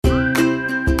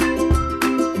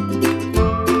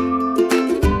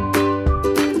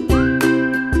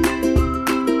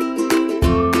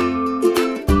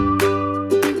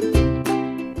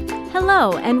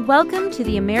and welcome to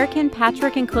the American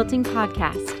Patchwork and Quilting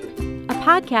Podcast, a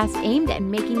podcast aimed at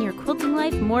making your quilting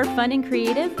life more fun and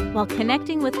creative while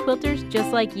connecting with quilters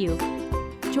just like you.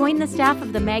 Join the staff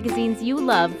of the magazines you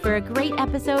love for a great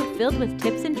episode filled with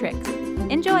tips and tricks.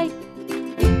 Enjoy!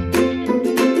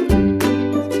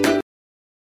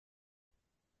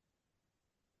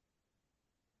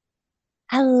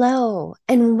 Hello,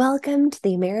 and welcome to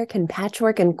the American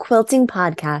Patchwork and Quilting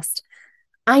Podcast.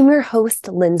 I'm your host,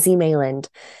 Lindsay Mayland,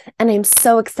 and I'm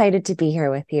so excited to be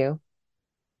here with you.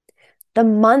 The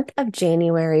month of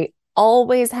January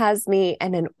always has me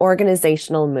in an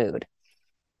organizational mood.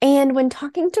 And when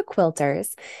talking to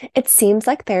quilters, it seems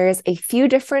like there's a few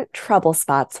different trouble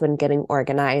spots when getting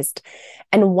organized,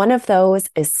 and one of those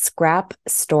is scrap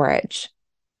storage.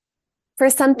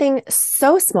 For something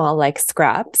so small like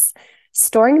scraps,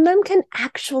 storing them can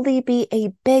actually be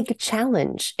a big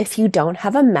challenge if you don't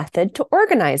have a method to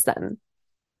organize them.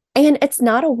 And it's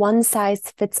not a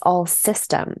one-size-fits-all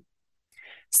system.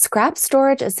 Scrap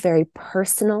storage is very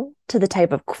personal to the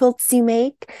type of quilts you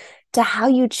make, to how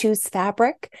you choose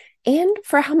fabric, and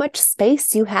for how much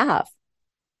space you have.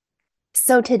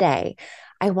 So today,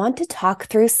 I want to talk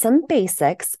through some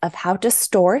basics of how to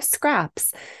store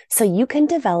scraps so you can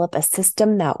develop a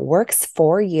system that works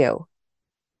for you.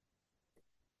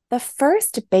 The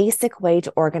first basic way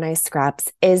to organize scraps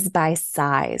is by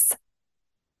size.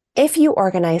 If you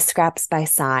organize scraps by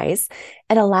size,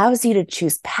 it allows you to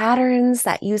choose patterns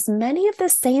that use many of the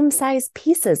same size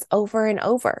pieces over and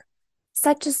over,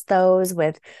 such as those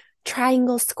with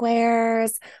triangle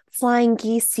squares, flying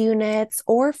geese units,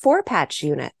 or four-patch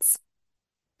units.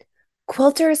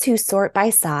 Quilters who sort by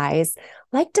size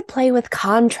like to play with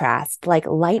contrast like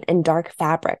light and dark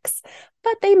fabrics,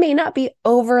 but they may not be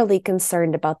overly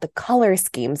concerned about the color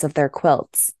schemes of their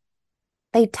quilts.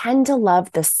 They tend to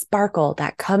love the sparkle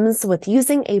that comes with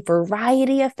using a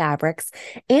variety of fabrics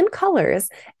and colors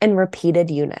in repeated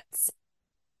units.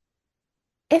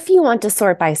 If you want to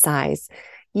sort by size,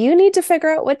 you need to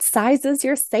figure out what sizes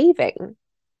you're saving.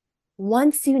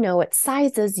 Once you know what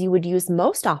sizes you would use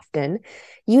most often,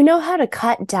 you know how to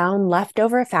cut down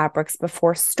leftover fabrics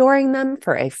before storing them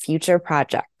for a future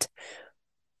project.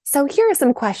 So here are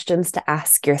some questions to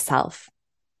ask yourself.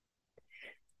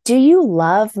 Do you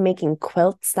love making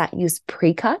quilts that use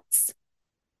pre-cuts?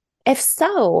 If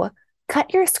so,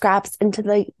 cut your scraps into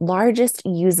the largest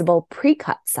usable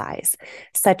pre-cut size,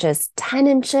 such as 10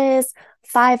 inches,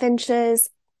 5 inches,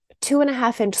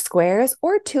 2.5-inch squares,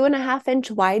 or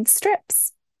 2.5-inch wide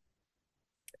strips.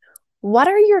 What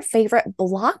are your favorite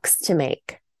blocks to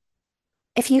make?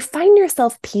 If you find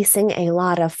yourself piecing a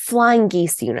lot of flying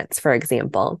geese units, for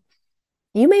example,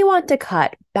 you may want to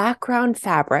cut background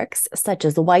fabrics, such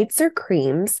as whites or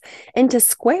creams, into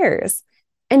squares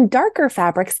and darker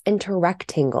fabrics into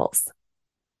rectangles.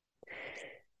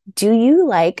 Do you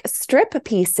like strip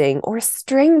piecing or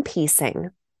string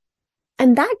piecing?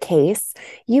 In that case,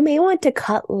 you may want to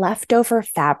cut leftover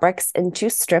fabrics into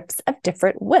strips of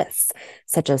different widths,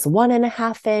 such as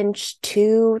 1.5-inch,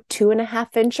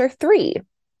 2.5-inch, or 3.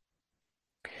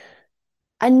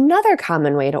 Another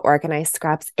common way to organize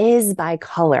scraps is by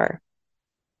color.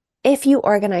 If you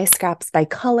organize scraps by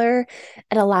color,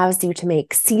 it allows you to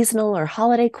make seasonal or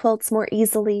holiday quilts more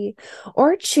easily,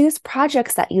 or choose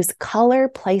projects that use color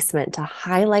placement to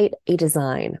highlight a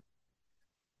design.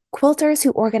 Quilters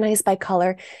who organize by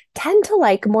color tend to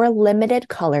like more limited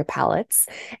color palettes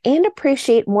and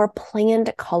appreciate more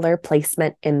planned color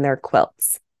placement in their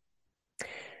quilts.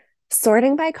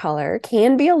 Sorting by color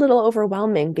can be a little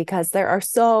overwhelming because there are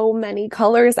so many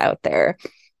colors out there,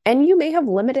 and you may have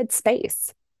limited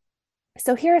space.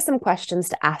 So here are some questions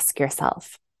to ask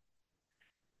yourself.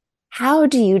 How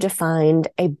do you define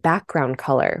a background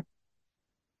color?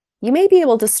 You may be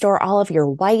able to store all of your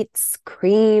whites,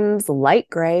 creams, light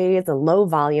grays, and low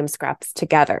volume scraps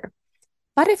together.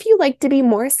 But if you like to be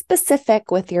more specific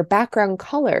with your background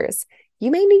colors, you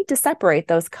may need to separate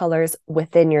those colors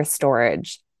within your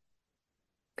storage.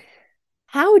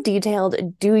 How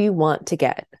detailed do you want to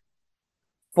get?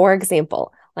 For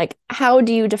example, how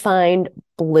do you define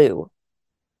blue?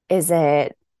 Is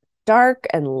it dark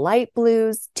and light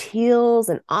blues, teals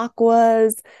and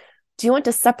aquas? Do you want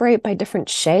to separate by different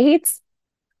shades?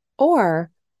 Or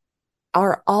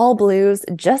are all blues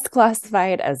just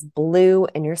classified as blue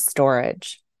in your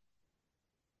storage?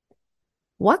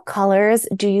 What colors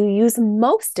do you use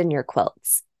most in your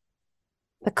quilts?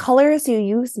 The colors you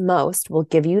use most will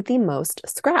give you the most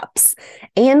scraps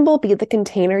and will be the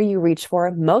container you reach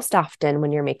for most often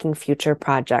when you're making future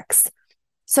projects.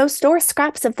 So store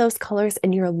scraps of those colors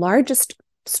in your largest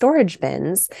storage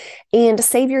bins and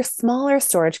save your smaller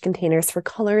storage containers for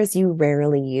colors you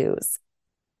rarely use.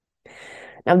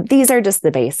 Now, these are just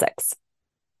the basics.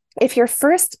 If you're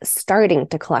first starting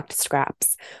to collect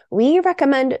scraps, we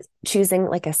recommend choosing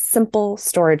like a simple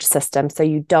storage system so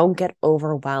you don't get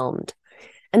overwhelmed.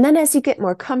 And then as you get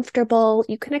more comfortable,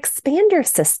 you can expand your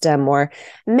system or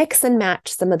mix and match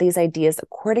some of these ideas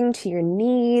according to your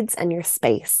needs and your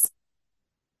space.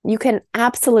 You can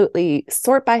absolutely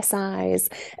sort by size,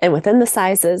 and within the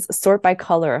sizes, sort by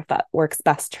color if that works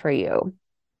best for you.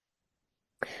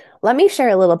 Let me share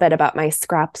a little bit about my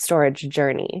scrap storage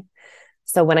journey.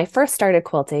 So when I first started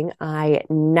quilting, I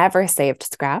never saved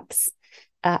scraps.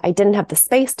 I didn't have the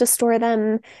space to store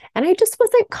them, and I just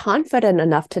wasn't confident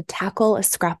enough to tackle a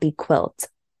scrappy quilt.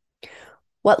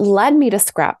 What led me to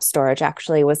scrap storage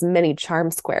actually was mini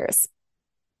charm squares.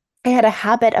 I had a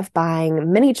habit of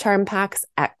buying mini charm packs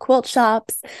at quilt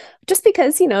shops just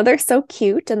because, they're so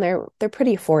cute and they're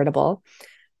pretty affordable.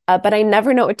 But I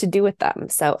never know what to do with them.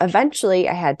 So eventually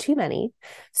I had too many.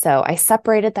 So I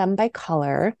separated them by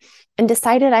color and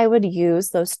decided I would use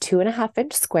those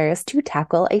 2.5-inch squares to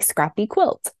tackle a scrappy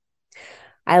quilt.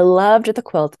 I loved the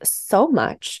quilt so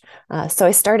much. So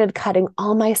I started cutting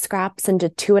all my scraps into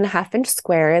 2.5-inch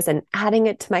squares and adding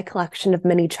it to my collection of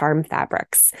mini charm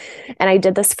fabrics. And I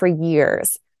did this for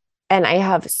years. And I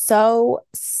have so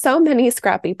many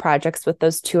scrappy projects with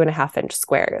those 2.5-inch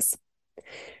squares.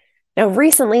 Now,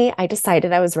 recently, I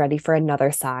decided I was ready for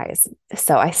another size.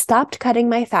 So I stopped cutting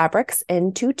my fabrics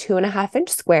into 2.5-inch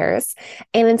squares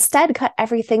and instead cut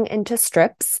everything into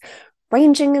strips,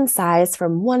 ranging in size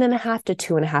from 1.5 to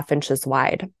 2.5 inches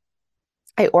wide.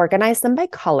 I organized them by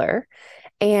color,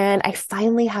 and I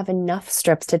finally have enough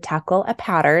strips to tackle a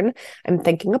pattern. I'm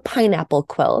thinking a pineapple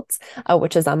quilt,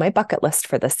 which is on my bucket list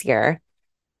for this year.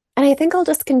 And I think I'll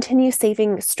just continue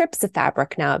saving strips of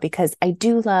fabric now because I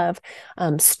do love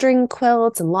string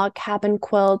quilts and log cabin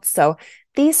quilts. So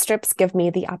these strips give me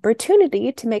the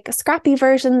opportunity to make scrappy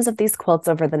versions of these quilts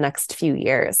over the next few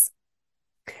years.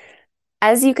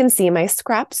 As you can see, my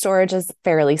scrap storage is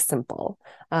fairly simple.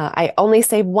 I only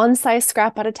save one size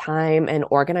scrap at a time and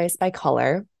organize by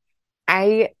color.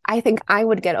 I think I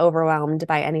would get overwhelmed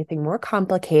by anything more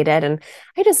complicated, and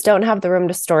I just don't have the room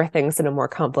to store things in a more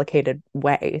complicated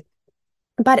way.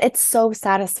 But it's so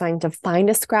satisfying to find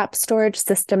a scrap storage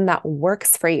system that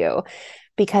works for you,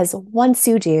 because once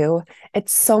you do,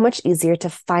 it's so much easier to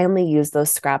finally use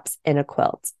those scraps in a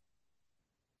quilt.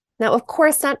 Now, of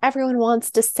course, not everyone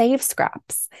wants to save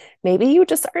scraps. Maybe you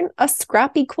just aren't a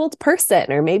scrappy quilt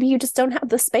person, or maybe you just don't have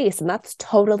the space, and that's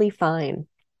totally fine.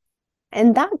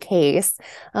 In that case,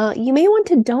 you may want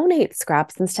to donate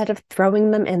scraps instead of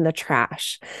throwing them in the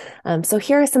trash. So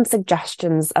here are some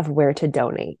suggestions of where to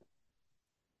donate.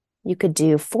 You could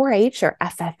do 4-H or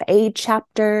FFA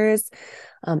chapters,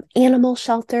 animal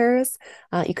shelters.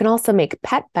 You can also make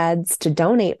pet beds to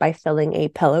donate by filling a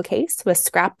pillowcase with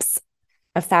scraps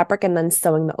of fabric and then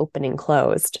sewing the opening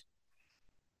closed.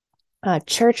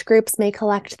 Church groups may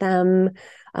collect them.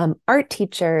 Art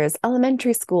teachers,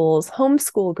 elementary schools,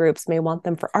 homeschool groups may want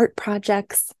them for art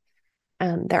projects.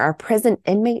 There are prison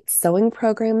inmate sewing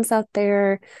programs out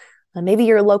there. Maybe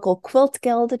your local quilt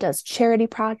guild does charity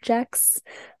projects.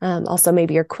 Also,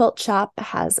 maybe your quilt shop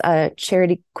has a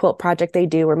charity quilt project they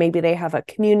do, or maybe they have a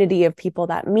community of people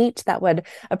that meet that would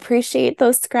appreciate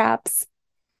those scraps.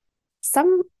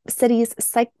 Some cities'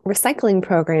 recycling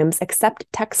programs accept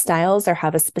textiles or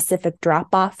have a specific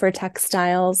drop-off for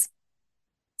textiles.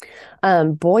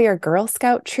 Boy or Girl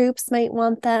Scout troops might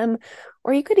want them,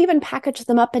 or you could even package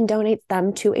them up and donate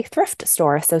them to a thrift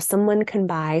store so someone can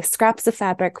buy scraps of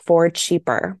fabric for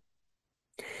cheaper.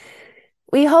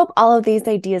 We hope all of these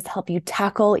ideas help you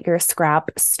tackle your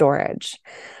scrap storage.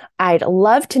 I'd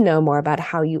love to know more about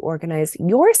how you organize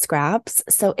your scraps,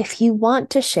 so if you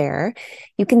want to share,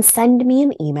 you can send me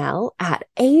an email at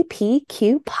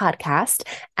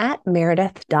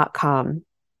apqpodcast@meredith.com.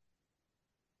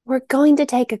 We're going to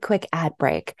take a quick ad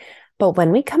break, but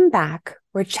when we come back,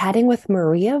 we're chatting with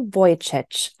Maria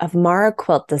Wojcich of Mara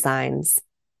Quilt Designs.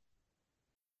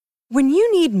 When you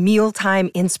need mealtime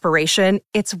inspiration,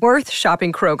 it's worth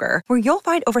shopping Kroger, where you'll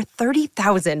find over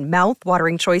 30,000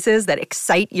 mouth-watering choices that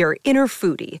excite your inner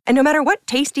foodie. And no matter what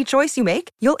tasty choice you make,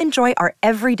 you'll enjoy our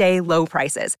everyday low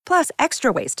prices, plus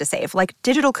extra ways to save, like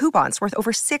digital coupons worth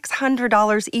over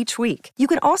 $600 each week. You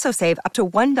can also save up to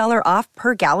 $1 off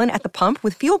per gallon at the pump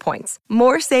with fuel points.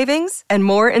 More savings and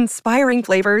more inspiring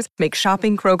flavors make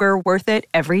shopping Kroger worth it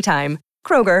every time.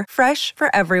 Kroger, fresh for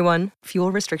everyone.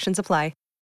 Fuel restrictions apply.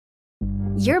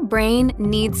 Your brain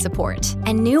needs support,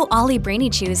 and new Ollie Brainy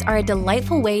Chews are a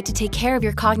delightful way to take care of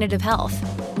your cognitive health.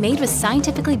 Made with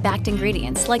scientifically backed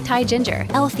ingredients like Thai ginger,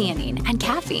 L-theanine, and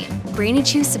caffeine, Brainy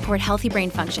Chews support healthy brain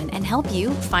function and help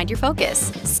you find your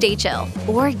focus, stay chill,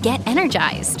 or get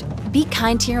energized. Be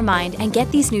kind to your mind and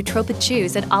get these nootropic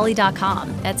chews at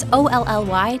ollie.com. That's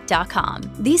OLLY.com.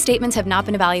 These statements have not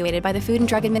been evaluated by the Food and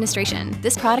Drug Administration.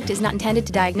 This product is not intended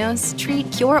to diagnose, treat,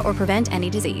 cure, or prevent any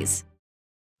disease.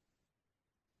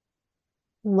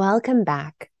 Welcome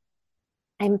back.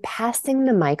 I'm passing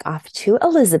the mic off to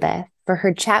Elizabeth for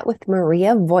her chat with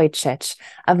Maria Wojcik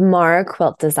of Mara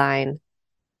Quilt Design.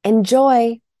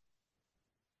 Enjoy.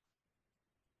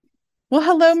 Well,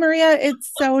 hello, Maria.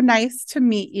 It's so nice to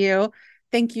meet you.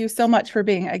 Thank you so much for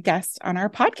being a guest on our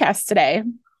podcast today.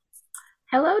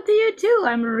 Hello to you too.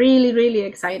 I'm really, really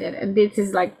excited. And this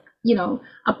is like,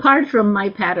 apart from my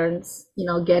patterns,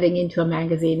 getting into a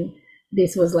magazine,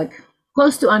 this was like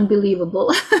close to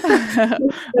unbelievable.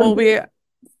 Well, we're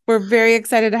very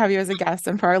excited to have you as a guest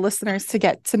and for our listeners to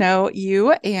get to know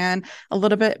you and a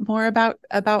little bit more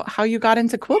about how you got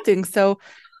into quilting. So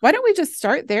why don't we just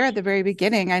start there at the very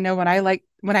beginning? I know when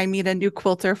I meet a new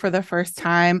quilter for the first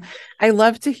time, I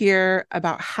love to hear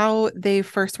about how they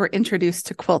first were introduced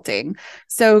to quilting.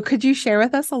 So could you share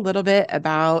with us a little bit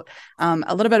about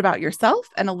yourself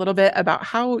and a little bit about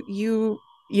how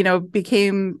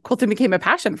quilting became a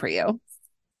passion for you?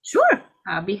 Sure,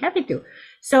 I'll be happy to.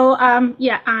 So, I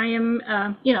am,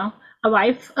 a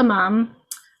wife, a mom,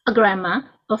 a grandma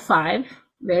of 5,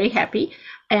 very happy.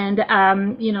 And,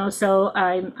 so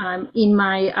I'm in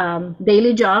my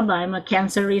daily job. I'm a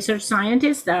cancer research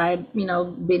scientist. I've,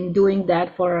 been doing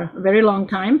that for a very long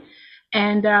time.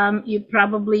 And you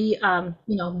probably,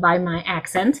 by my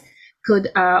accent,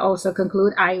 could also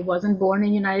conclude I wasn't born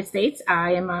in the United States.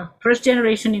 I am a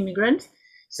first-generation immigrant.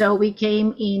 So we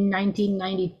came in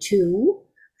 1992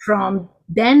 from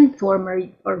then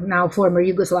now former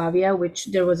Yugoslavia, which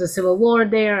there was a civil war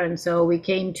there. And so we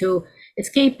came to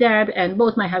escape that. And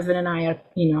both my husband and I are,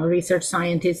 research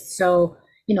scientists. So,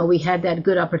 we had that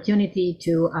good opportunity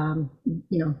to,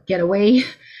 get away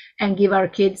and give our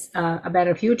kids a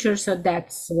better future. So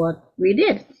that's what we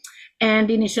did.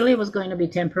 And initially it was going to be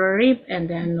temporary. And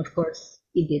then, of course,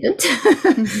 it didn't.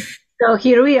 So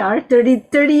here we are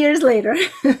 30 years later.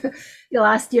 The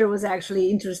last year was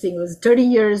actually interesting. It was 30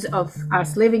 years of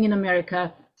us living in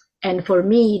America. And for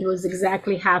me, it was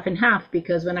exactly half and half,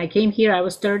 because when I came here, I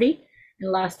was 30.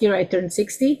 And last year I turned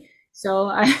 60.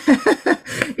 So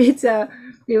it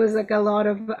was like a lot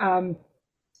of,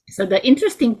 so the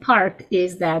interesting part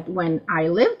is that when I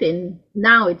lived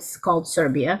now it's called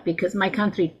Serbia, because my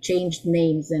country changed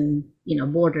names and,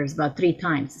 borders about 3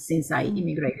 times since I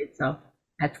immigrated. So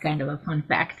that's kind of a fun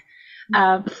fact.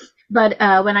 But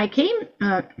when I came,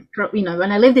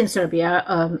 when I lived in Serbia,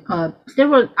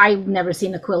 I've never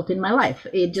seen a quilt in my life.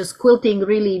 Quilting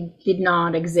really did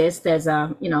not exist as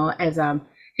a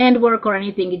handwork or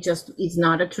anything. It just is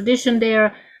not a tradition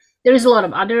there. There is a lot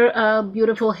of other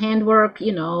beautiful handwork,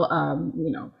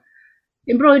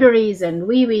 embroideries and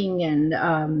weaving and,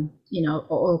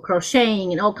 or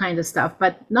crocheting and all kinds of stuff,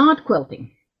 but not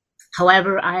quilting.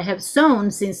 However, I have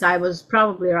sewn since I was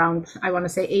probably around, I want to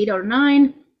say 8 or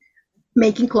 9,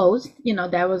 making clothes.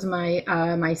 That was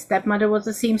my stepmother was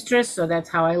a seamstress, so that's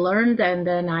how I learned. And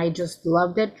then I just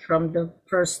loved it from the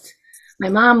first. My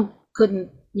mom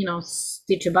couldn't,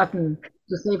 stitch a button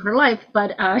to save her life,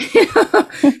 but I've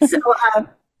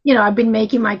been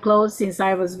making my clothes since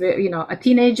I was, a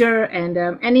teenager. And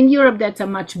in Europe, that's a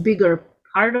much bigger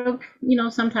part of,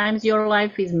 sometimes your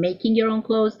life is making your own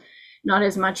clothes. Not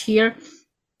as much here.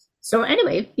 So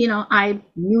anyway, I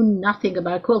knew nothing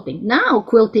about quilting. Now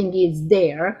quilting is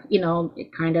there,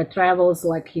 it kind of travels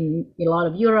like in a lot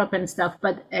of Europe and stuff,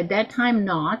 but at that time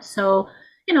not. So,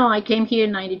 I came here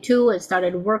in 92 and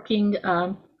started working.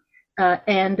 So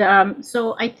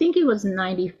I think it was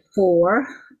 94,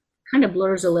 kind of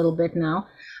blurs a little bit now,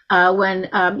 when,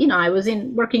 I was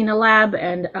working in a lab,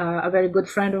 and a very good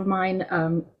friend of mine,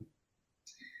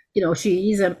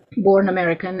 she is a born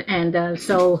American. And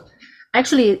so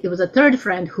actually it was a third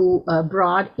friend who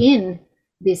brought in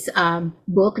this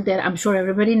book that I'm sure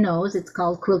everybody knows. It's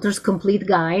called Quilter's Complete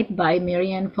Guide by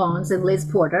Marianne Fons and Liz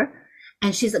Porter.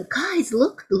 And she's like, guys,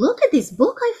 look at this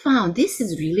book I found. This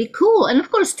is really cool. And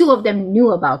of course, 2 of them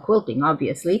knew about quilting,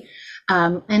 obviously.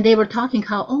 And they were talking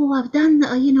how, I've done,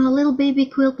 a little baby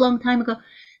quilt long time ago.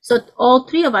 So all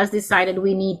 3 of us decided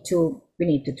we need to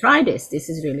try this. This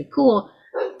is really cool.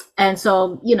 And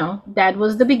so, that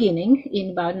was the beginning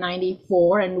in about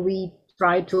 94, and we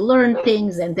tried to learn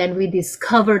things, and then we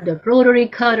discovered the rotary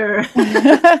cutter.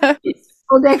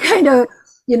 So that kind of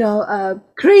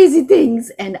crazy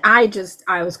things. And I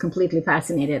was completely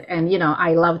fascinated. And,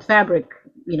 I loved fabric,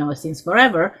 since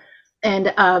forever.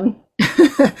 And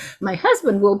my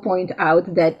husband will point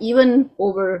out that even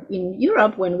over in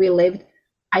Europe, when we lived,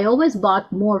 I always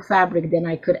bought more fabric than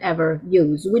I could ever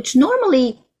use, which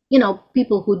normally,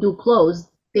 people who do clothes,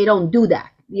 they don't do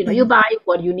that. You buy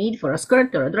what you need for a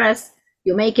skirt or a dress,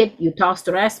 you make it, you toss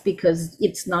the rest because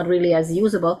it's not really as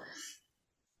usable.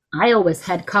 I always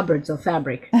had cupboards of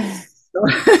fabric. So,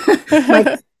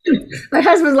 my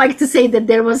husband liked to say that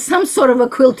there was some sort of a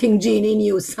quilting gene in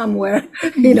you somewhere,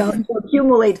 to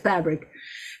accumulate fabric.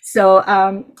 So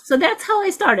that's how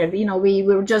I started. We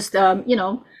were just,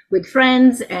 with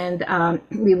friends, and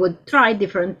we would try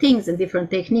different things and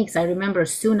different techniques. I remember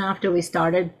soon after we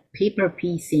started, paper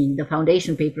piecing, the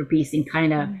foundation paper piecing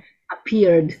kind of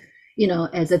appeared,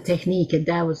 as a technique. And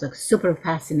that was super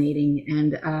fascinating.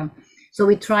 And so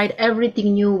we tried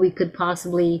everything new we could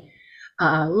possibly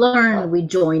learn. We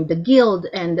joined the guild,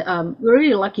 and we're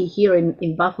really lucky here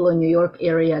in Buffalo, New York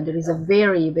area. There is a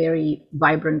very, very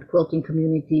vibrant quilting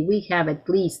community. We have at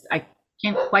least, I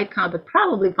can't quite count, but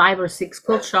probably 5 or 6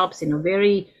 quilt shops in a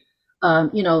very,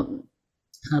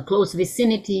 close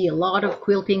vicinity, a lot of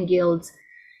quilting guilds.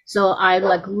 So I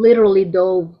literally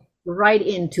dove right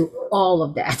into all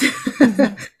of that.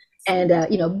 And,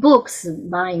 books,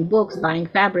 buying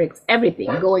fabrics, everything,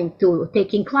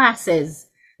 taking classes,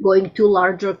 going to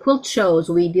larger quilt shows.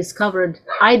 I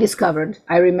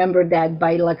remember that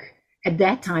by at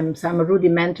that time, some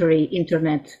rudimentary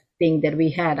internet thing that we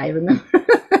had. I remember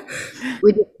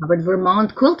we discovered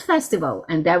Vermont Quilt Festival,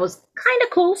 and that was kind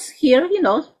of close here,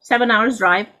 7 hours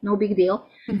drive, no big deal.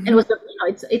 And it was,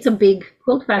 it's a big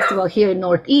quilt festival here in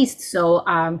Northeast. So,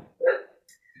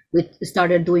 we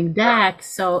started doing that.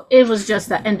 So it was just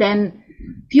that. And then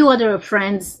a few other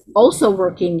friends also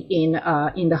working in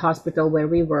the hospital where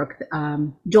we worked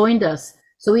joined us.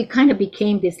 So we kind of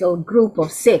became this little group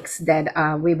of 6 that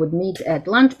we would meet at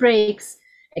lunch breaks,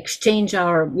 exchange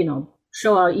our,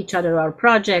 show each other our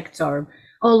projects, or,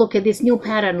 oh, look at this new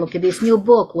pattern, look at this new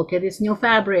book, look at this new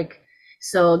fabric.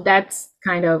 So that's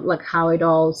kind of how it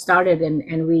all started.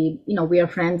 And we, we are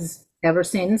friends ever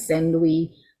since. And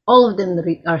all of them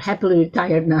are happily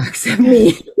retired now, except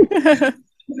me.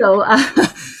 So,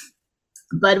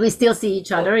 but we still see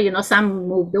each other. Some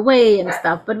moved away and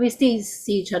stuff, but we still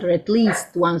see each other at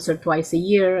least once or twice a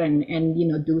year, and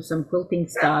do some quilting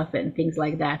stuff and things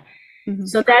like that.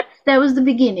 So that was the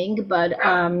beginning. But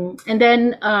and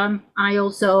then I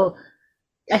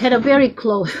had a very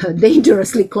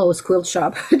dangerously close quilt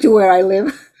shop to where I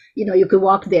live. You could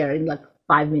walk there in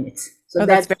 5 minutes. So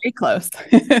that's very close.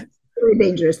 Very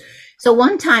dangerous. So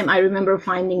one time I remember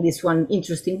finding this one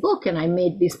interesting book, and I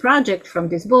made this project from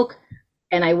this book,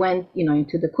 and I went,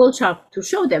 into the quilt shop to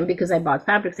show them because I bought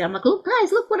fabrics. I'm like, look,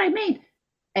 guys, look what I made.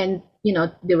 And,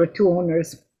 there were 2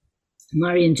 owners,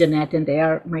 Mari and Jeanette, and they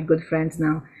are my good friends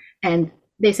now. And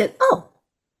they said, oh,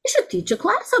 you should teach a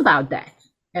class about that.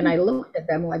 And I looked at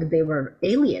them like they were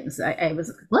aliens. I was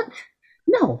like, what?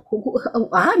 No,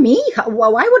 me?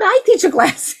 Why would I teach a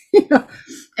class?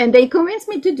 And they convinced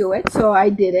me to do it. So I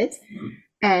did it.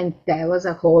 And that was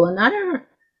a whole another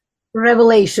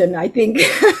revelation, I think,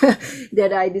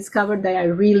 that I discovered that I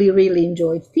really, really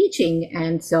enjoyed teaching.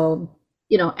 And so,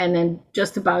 and then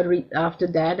just about after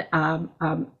that,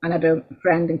 another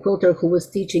friend and quilter who was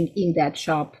teaching in that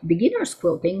shop, beginners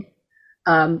quilting,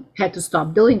 had to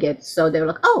stop doing it. So they were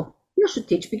like, oh, you should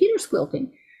teach beginners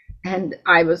quilting. And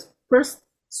I was first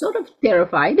sort of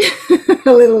terrified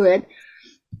a little bit,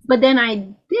 but then I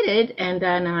did it, and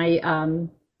then I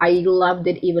loved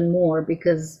it even more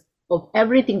because of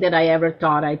everything that I ever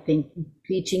taught. I think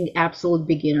teaching absolute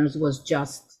beginners was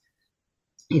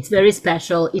it's very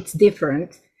special. It's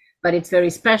different, but it's very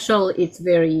special. It's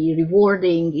very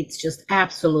rewarding. It's just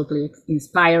absolutely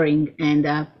inspiring. And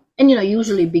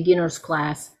usually beginners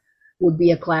class would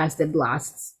be a class that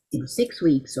lasts 6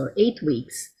 weeks or 8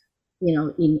 weeks,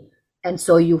 and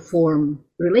so you form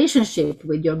relationship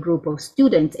with your group of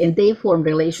students, and they form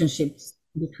relationships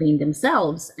between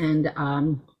themselves. And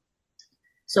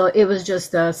so it was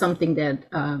just something that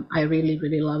I really,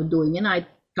 really loved doing. And I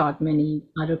taught many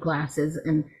other classes.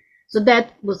 And so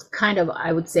that was kind of,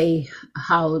 I would say,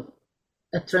 how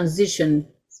a transition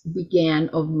began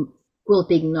of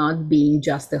quilting not being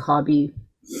just a hobby.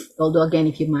 Although, again,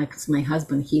 if you ask my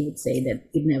husband, he would say that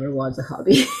it never was a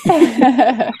hobby.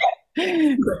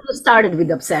 It started with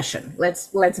obsession. Let's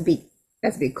be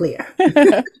clear.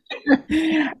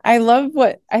 I love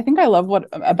what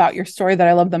about your story that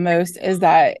I love the most is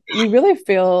that you really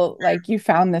feel like you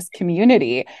found this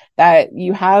community that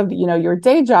you have, your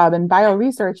day job in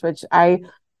bioresearch, which I,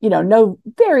 know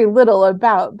very little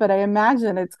about, but I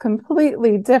imagine it's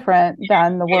completely different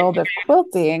than the world of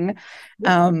quilting.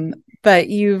 But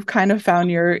you've kind of found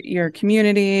your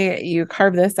community, you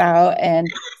carve this out, and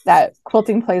that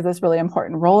quilting plays this really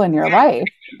important role in your life.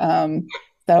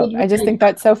 So I just think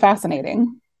that's so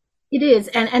fascinating. It is,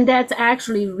 and that's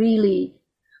actually really,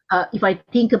 if I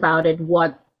think about it,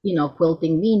 what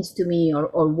quilting means to me,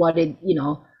 or what it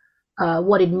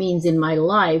what it means in my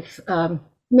life.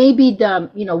 Maybe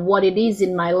what it is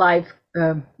in my life.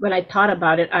 When I thought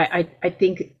about it, I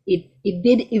think it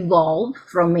did evolve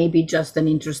from maybe just an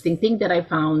interesting thing that I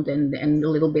found and a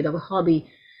little bit of a hobby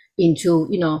into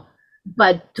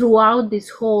but throughout this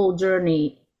whole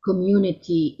journey,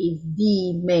 community is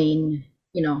the main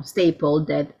staple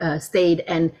that stayed.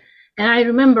 And I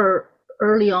remember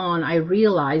early on, I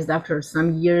realized after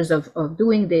some years of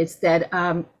doing this that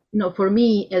for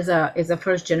me as a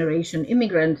first generation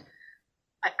immigrant,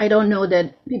 I don't know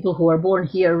that people who are born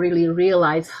here really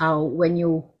realize how when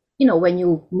you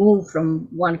move from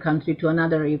one country to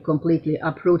another, you completely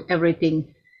uproot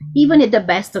everything, even in the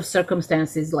best of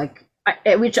circumstances, like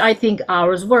which I think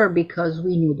ours were, because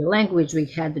we knew the language, we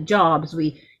had the jobs,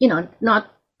 we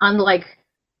not unlike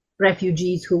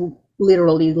refugees who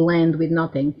literally land with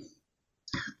nothing.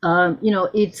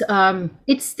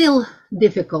 It's still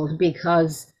difficult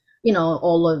because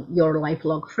all of your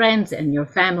lifelong friends and your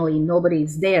family,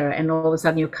 nobody's there, and all of a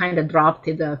sudden you're kind of dropped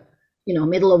to the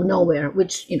middle of nowhere,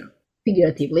 which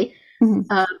figuratively.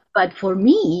 But for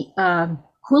me,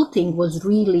 quilting was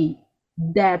really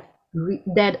that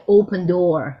open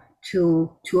door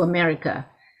to America,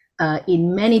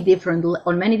 on many different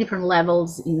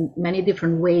levels, in many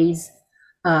different ways.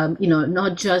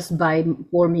 Not just by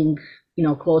forming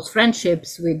close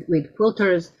friendships with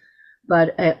quilters,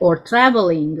 but or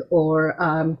traveling, or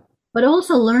but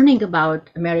also learning about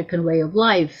American way of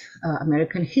life,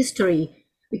 American history.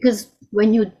 Because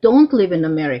when you don't live in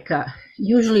America,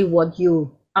 usually what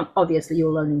you obviously you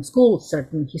learn in school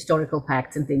certain historical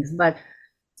facts and things, but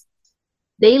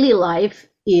daily life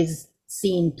is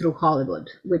seen through Hollywood,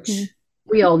 which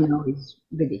we all know is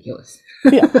ridiculous.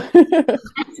 Yeah.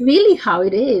 That's really how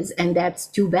it is, and that's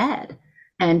too bad.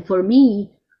 And for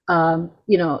me,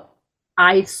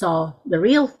 I saw the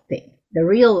real thing, the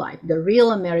real life, the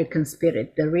real American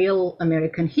spirit, the real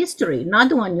American history, not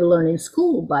the one you learn in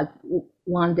school, but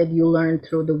one that you learn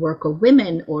through the work of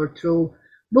women or through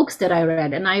books that I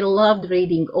read. And I loved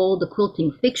reading all the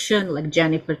quilting fiction, like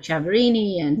Jennifer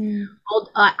Chiaverini, and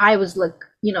I was like,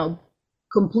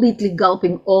 completely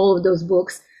gulping all of those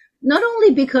books, not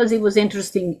only because it was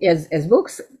interesting as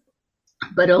books,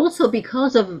 but also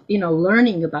because of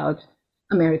learning about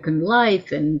American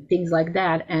life and things like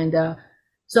that. And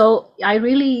so I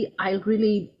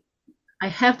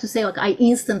have to say, like, I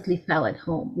instantly fell at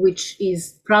home, which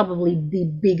is probably the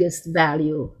biggest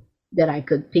value that I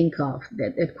could think of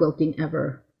that quilting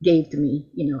ever gave to me,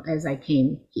 as I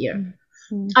came here.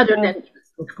 Other than,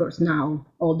 of course, now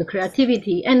all the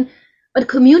creativity but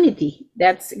community.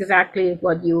 That's exactly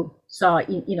what you saw.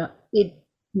 It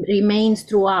remains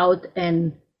throughout,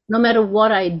 and no matter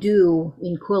what I do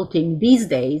in quilting these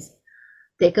days,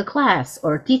 take a class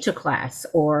or teach a class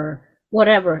or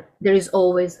whatever, there is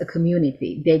always a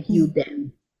community that you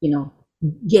then,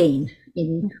 gain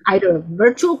in either a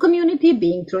virtual community,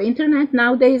 being through internet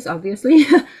nowadays, obviously,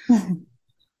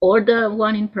 or the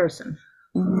one in person.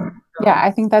 Yeah,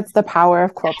 I think that's the power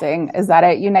of quilting, is that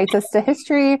it unites us to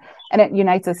history and it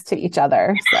unites us to each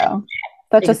other. So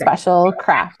such a special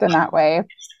craft in that way.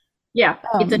 Yeah,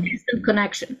 it's an instant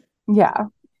connection. Yeah.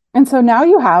 And so now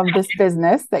you have this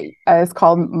business that is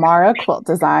called Mara Quilt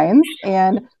Designs,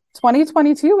 and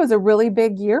 2022 was a really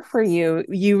big year for you.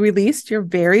 You released your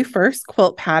very first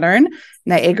quilt pattern,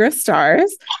 Niagara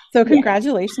Stars. So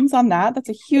congratulations on that. That's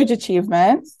a huge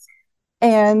achievement.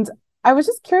 And I was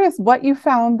just curious what you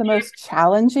found the most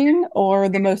challenging or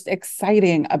the most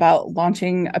exciting about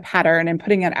launching a pattern and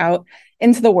putting it out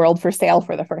into the world for sale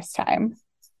for the first time.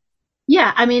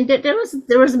 Yeah, I mean, there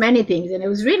was many things, and it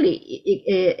was really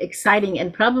exciting,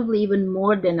 and probably even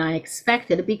more than I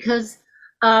expected, because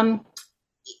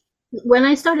when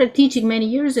I started teaching many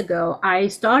years ago, I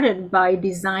started by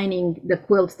designing the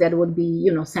quilts that would be,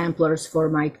 samplers for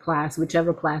my class,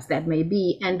 whichever class that may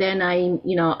be, and then I,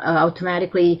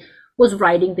 automatically was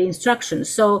writing the instructions.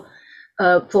 So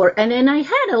and then I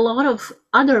had a lot of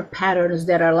other patterns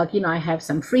that are like, I have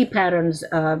some free patterns,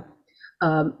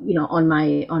 on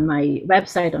my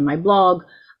website, on my blog.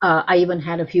 I even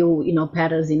had a few,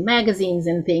 patterns in magazines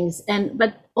and things.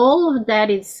 But all of that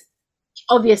is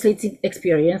obviously it's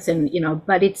experience, and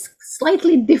but it's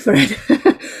slightly different.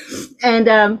 And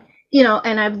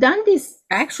and I've done this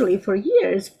actually for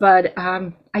years, but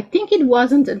I think it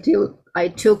wasn't until I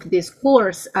took this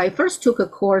course. I first took a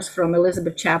course from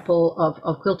Elizabeth Chappell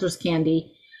of Quilters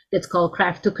Candy that's called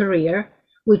Craft to Career,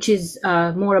 which is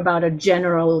more about a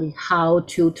generally how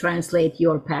to translate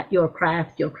your craft,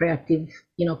 your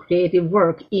creative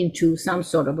work into some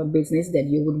sort of a business that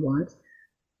you would want.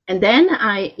 And then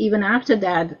I, even after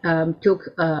that, took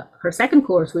her second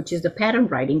course, which is the pattern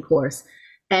writing course.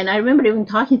 And I remember even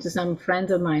talking to some friends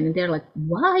of mine, and they're like,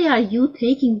 why are you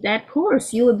taking that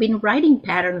course? You have been writing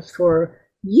patterns for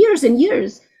years and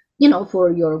years,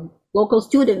 for your local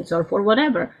students or for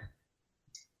whatever.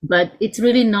 But it's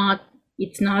really not,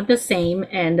 it's not the same.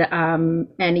 And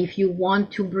if you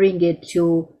want to bring it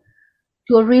to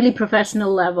a really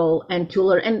professional level and to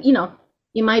learn, and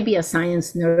it might be a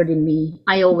science nerd in me.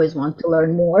 I always want to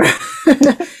learn more.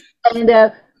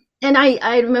 And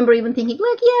I remember even thinking,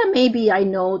 like, yeah, maybe I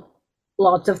know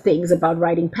lots of things about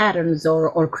writing patterns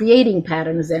or creating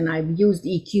patterns, and I've used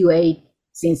EQ8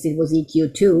 since it was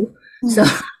EQ2. So,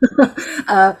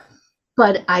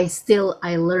 but I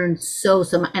learned so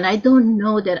much, and I don't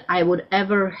know that I would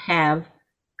ever have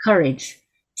courage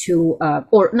to,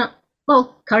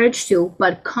 courage to,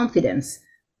 but confidence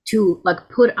to like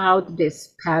put out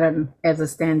this pattern as a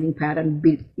standing pattern,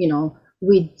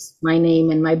 with my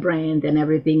name and my brand and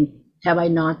everything, have I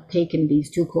not taken these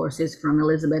two courses from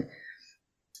Elizabeth.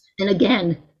 And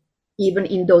again, even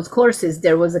in those courses,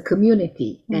 there was a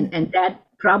community, and that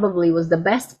probably was the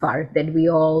best part, that we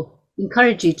all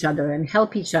encourage each other and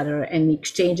help each other and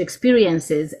exchange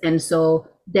experiences. And so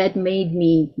that made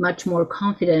me much more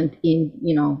confident in,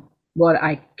 what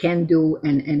I can do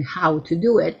and how to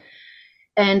do it.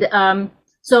 And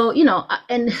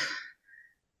and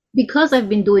because I've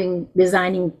been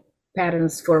designing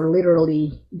patterns for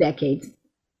literally decades,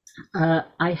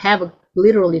 I have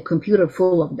literally a computer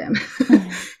full of them.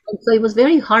 And so it was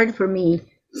very hard for me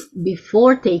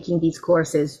before taking these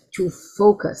courses to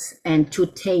focus and to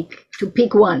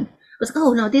pick one. I was like,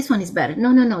 oh no, this one is better.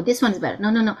 No, this one is better.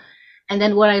 No. And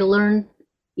then what I learned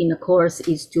in a course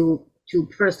is to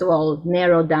first of all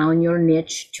narrow down your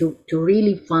niche, to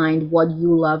really find what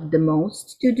you love the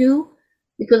most to do.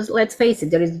 Because let's face it,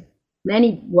 there is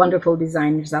many wonderful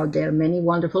designers out there, many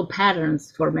wonderful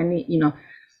patterns for many,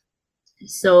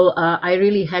 So I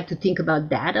really had to think about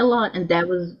that a lot, and that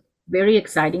was very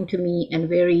exciting to me and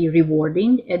very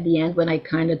rewarding at the end, when I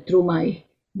kind of through my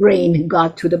brain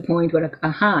got to the point where,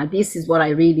 this is what I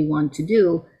really want to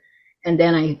do. And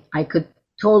then I could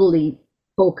totally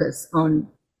focus on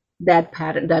that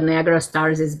pattern, the Niagara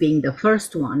Stars as being the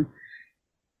first one.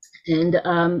 And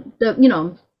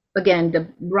again, the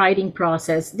writing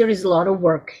process, there is a lot of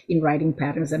work in writing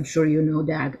patterns. I'm sure you know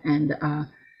that. And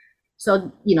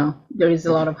so, there is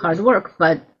a lot of hard work,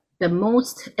 but the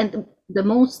most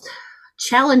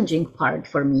challenging part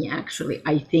for me, actually,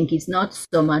 I think, is not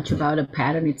so much about a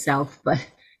pattern itself, but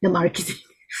the marketing.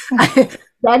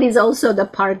 That is also the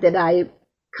part that I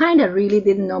kind of really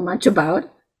didn't know much about,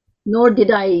 nor did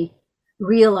I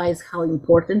realize how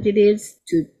important it is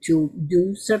to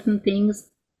do certain things.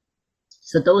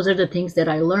 So those are the things that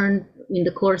I learned in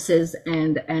the courses,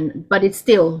 but it's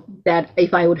still that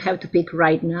if I would have to pick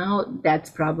right now,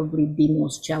 that's probably the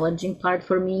most challenging part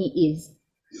for me, is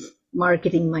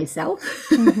marketing myself.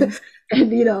 Mm-hmm.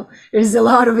 And there's a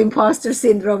lot of imposter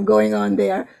syndrome going on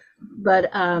there,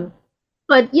 but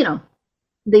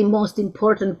the most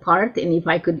important part, and if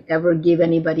I could ever give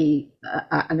anybody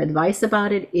an advice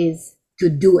about it, is to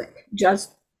do it.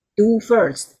 Just do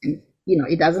first. And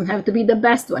it doesn't have to be the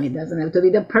best one. It doesn't have to be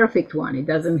the perfect one. It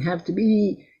doesn't have to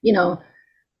be,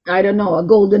 I don't know, a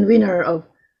golden winner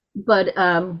but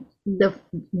the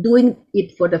doing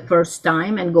it for the first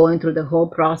time and going through the whole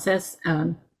process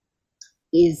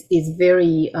is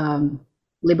very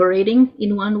liberating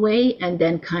in one way, and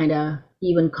then kind of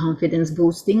even confidence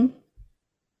boosting.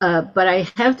 But I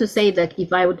have to say that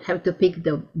if I would have to pick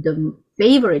the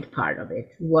favorite part of it,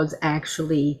 was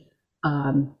actually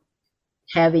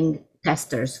having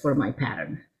testers for my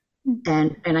pattern.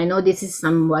 And I know this is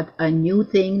somewhat a new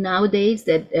thing nowadays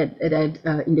that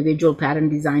individual pattern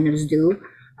designers do.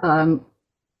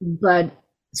 But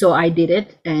so I did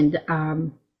it. And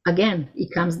again,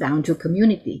 it comes down to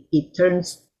community. It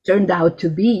turned out to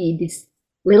be this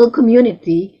little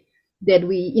community that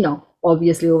we,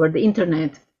 obviously over the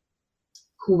internet,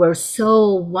 who were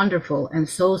so wonderful and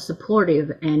so supportive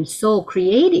and so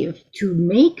creative to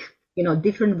make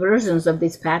different versions of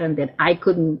this pattern that I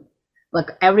couldn't like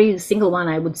every single one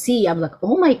I would see, I'm like,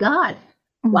 oh my God,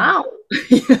 wow.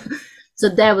 So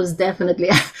that was definitely,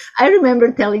 I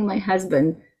remember telling my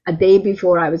husband a day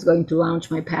before I was going to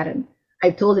launch my pattern, I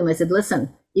told him, I said,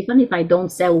 listen, even if I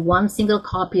don't sell one single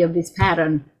copy of this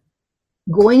pattern,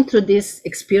 going through this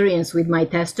experience with my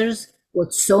testers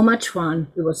was so much fun.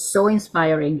 It was so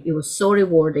inspiring. It was so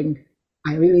rewarding.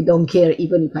 I really don't care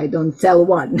even if I don't sell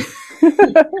one.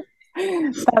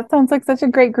 That sounds like such a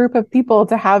great group of people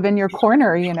to have in your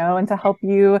corner, you know, and to help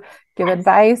you give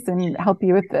advice and help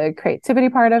you with the creativity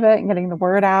part of it and getting the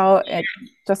word out. It's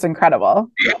just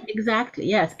incredible. Exactly.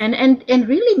 Yes. And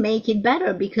really make it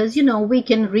better, because, you know, we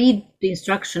can read the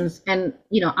instructions, and,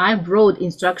 you know, I've wrote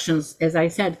instructions, as I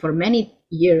said, for many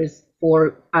years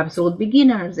for absolute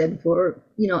beginners, and for,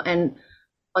 you know, and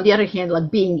on the other hand,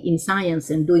 like being in science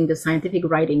and doing the scientific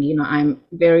writing, you know, I'm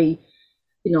very,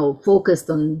 you know, focused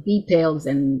on details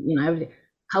and, you know, everything.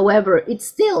 However,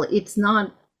 it's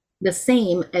not the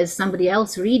same as somebody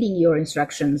else reading your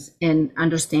instructions and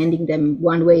understanding them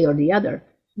one way or the other.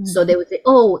 Mm-hmm. So they would say,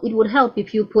 oh, it would help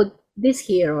if you put this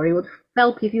here, or it would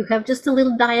help if you have just a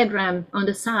little diagram on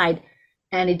the side,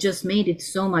 and it just made it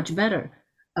so much better.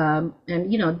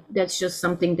 And, you know, that's just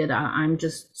something that I'm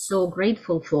just so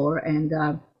grateful for. And,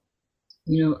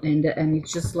 you know, and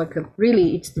it's just like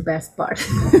really, it's the best part.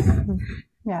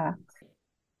 Yeah.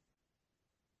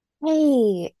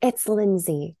 Hey, it's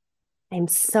Lindsay. I'm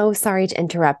so sorry to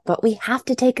interrupt, but we have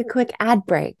to take a quick ad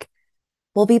break.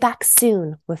 We'll be back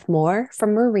soon with more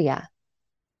from Maria.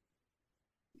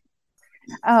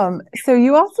 So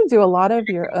you also do a lot of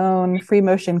your own free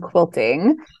motion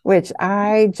quilting, which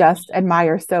I just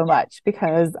admire so much,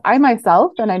 because I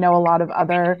myself, and I know a lot of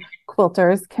other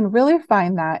quilters, can really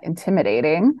find that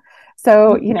intimidating.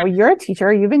 So, you know, you're a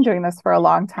teacher, you've been doing this for a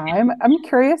long time. I'm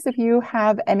curious if you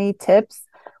have any tips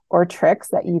or tricks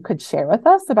that you could share with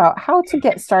us about how to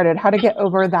get started, how to get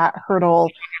over that hurdle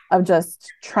of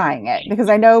just trying it. Because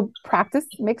I know practice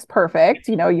makes perfect.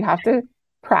 You know, you have to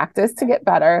practice to get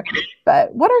better.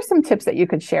 But what are some tips that you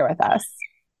could share with us?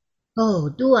 Oh,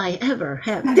 do I ever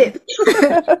have tips?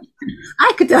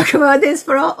 I could talk about this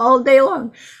for all day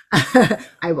long.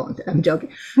 I won't, I'm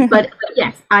joking. But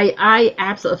yes, I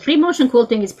absolutely, free motion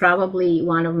quilting is probably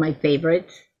one of my favorite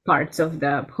parts of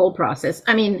the whole process.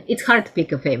 I mean, it's hard to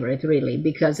pick a favorite, really,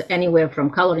 because anywhere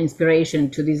from color inspiration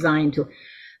to design to,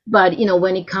 but, you know,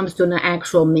 when it comes to an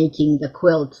actual making the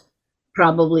quilt,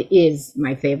 probably is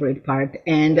my favorite part.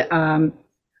 And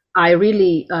I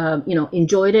really, you know,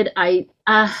 enjoyed it. I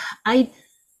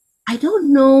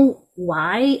don't know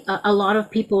why a lot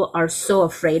of people are so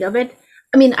afraid of it.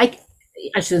 I mean, I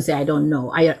shouldn't say I don't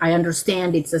know. I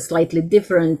understand it's a slightly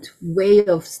different way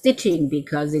of stitching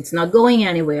because it's not going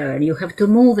anywhere and you have to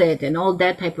move it and all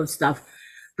that type of stuff.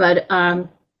 But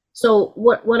so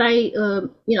what I,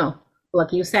 you know,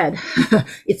 like you said,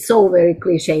 it's so very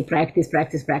cliche, practice,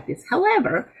 practice, practice.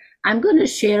 However, I'm going to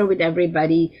share with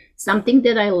everybody something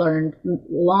that I learned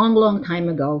long time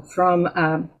ago from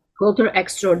quilter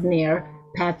extraordinaire,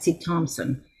 Patsy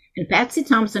Thompson. And Patsy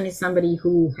Thompson is somebody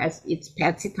who has, it's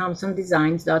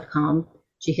patsythompsondesigns.com.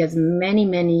 She has many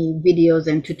videos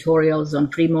and tutorials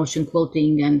on free motion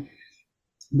quilting.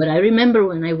 But I remember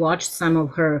when I watched some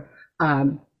of her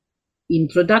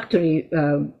introductory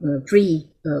free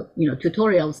you know,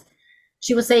 tutorials,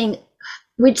 she was saying,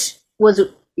 which was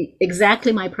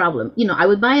exactly my problem. You know, I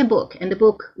would buy a book and the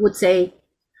book would say,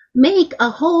 make a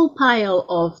whole pile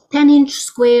of 10-inch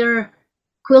square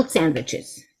quilt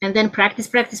sandwiches and then practice,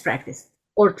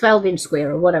 or 12-inch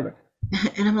square or whatever.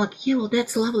 And I'm like, yeah, well,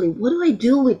 that's lovely. What do I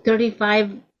do with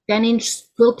 35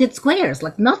 10-inch quilted squares?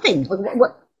 Like nothing. Like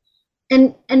what?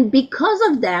 And because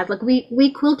of that, like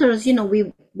we quilters, you know,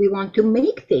 we want to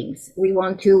make things. We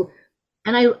want to,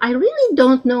 and I really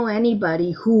don't know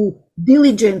anybody who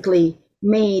diligently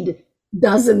made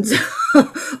dozens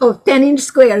of 10-inch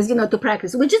squares, you know, to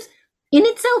practice, which is in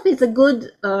itself is a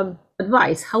good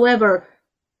advice. However,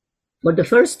 for the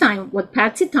first time, what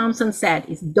Patsy Thompson said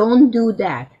is, don't do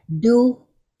that. Do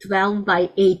 12 by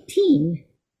 18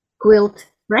 quilt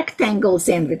rectangle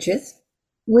sandwiches,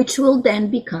 which will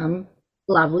then become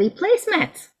lovely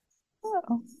placemats.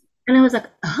 Oh. And I was like,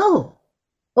 oh,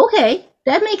 okay,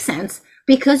 that makes sense,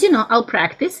 because, you know, I'll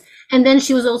practice. And then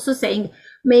she was also saying,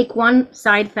 make one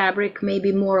side fabric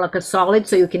maybe more like a solid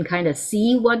so you can kind of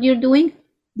see what you're doing.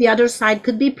 The other side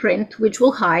could be print, which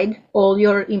will hide all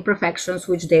your imperfections,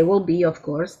 which they will be, of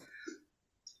course.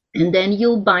 And then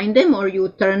you bind them or you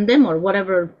turn them or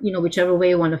whatever, you know, whichever way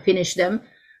you want to finish them.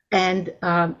 And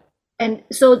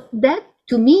so that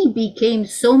to me became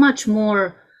so much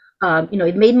more, you know,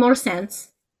 it made more sense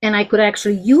and I could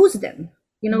actually use them,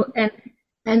 you know,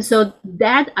 And so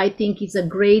that, I think, is a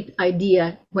great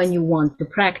idea when you want to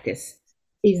practice,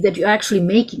 is that you're actually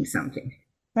making something.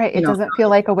 Right. It doesn't feel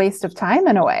like a waste of time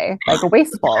in a way, like a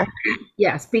wasteful.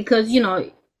 Yes, because,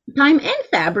 time and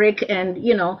fabric, and,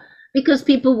 because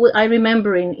people would, I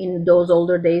remember in those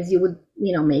older days, you would,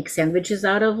 make sandwiches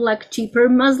out of like cheaper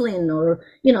muslin or,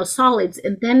 solids.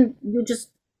 And then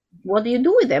what do you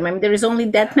do with them? I mean, there is only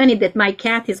that many that my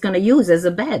cat is going to use as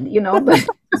a bed, but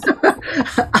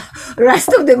rest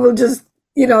of them will just,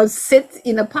 sit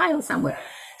in a pile somewhere.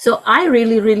 So I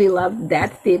really, really love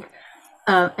that tip.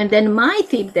 And then my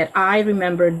tip that I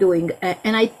remember doing,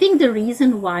 and I think the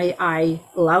reason why I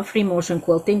love free motion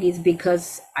quilting is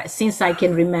because since I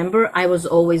can remember, I was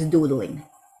always doodling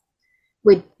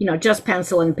with, just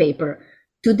pencil and paper.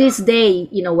 To this day,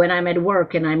 when I'm at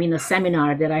work and I'm in a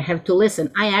seminar that I have to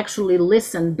listen, I actually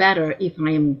listen better if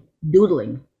I am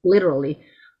doodling, literally.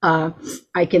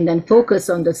 I can then focus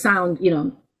on the sound,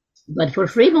 but for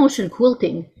free motion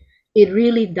quilting, it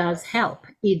really does help.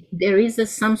 There is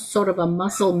some sort of a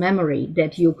muscle memory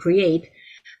that you create,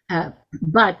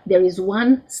 but there is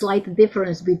one slight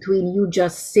difference between you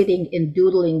just sitting and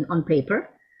doodling on paper.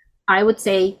 I would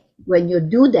say when you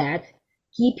do that,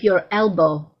 keep your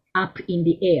elbow up in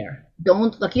the air.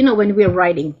 Don't, when we're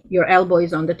writing, your elbow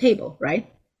is on the table,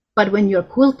 right? But when you're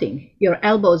quilting, your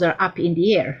elbows are up in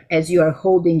the air as you are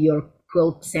holding your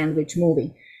quilt sandwich moving.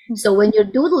 Mm-hmm. So when you're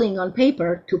doodling on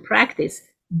paper to practice,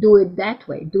 do it that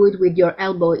way. Do it with your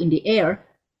elbow in the air.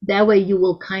 That way you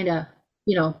will kind of,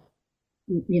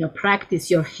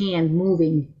 practice your hand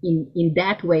moving in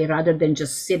that way rather than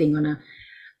just sitting on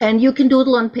and you can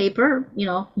doodle on paper.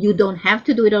 You don't have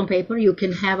to do it on paper. You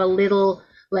can have a little,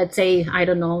 let's say,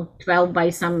 12 by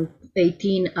some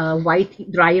 18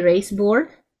 white dry erase board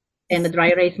and a dry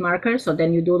erase marker. So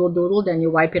then you doodle, then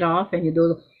you wipe it off and you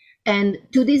doodle. And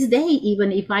to this day,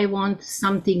 even if I want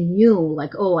something new,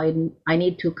 like, I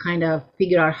need to kind of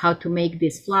figure out how to make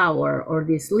this flower or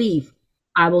this leaf,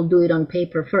 I will do it on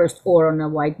paper first or on a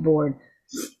whiteboard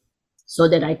so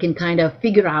that I can kind of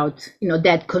figure out,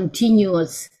 that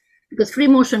continuous, because free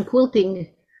motion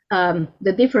quilting,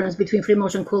 the difference between free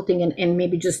motion quilting and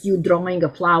maybe just you drawing a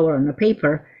flower on a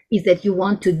paper is that you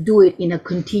want to do it in a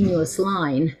continuous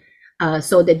line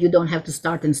so that you don't have to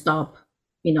start and stop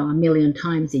a million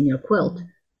times in your quilt.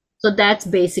 So that's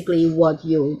basically what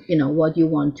you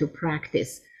want to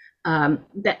practice.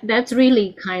 That's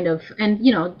really kind of, and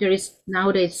there is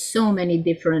nowadays so many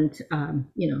different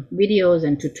videos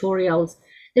and tutorials.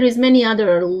 There is many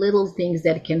other little things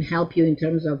that can help you in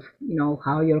terms of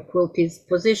how your quilt is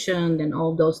positioned and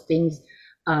all those things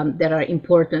that are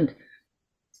important.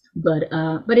 But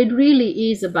it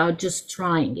really is about just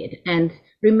trying it and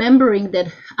remembering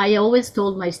that I always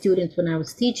told my students when I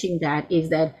was teaching that is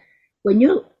that when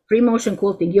you're free motion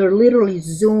quilting, you're literally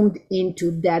zoomed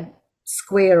into that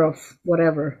square of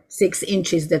whatever 6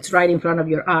 inches that's right in front of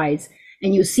your eyes,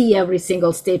 and you see every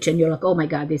single stitch and you're like, oh my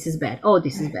God, this is bad. Oh,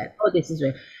 this is bad. Oh, this is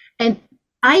bad. And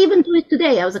I even do it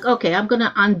today. I was like, okay, I'm going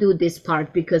to undo this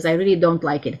part because I really don't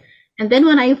like it. And then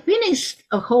when I finished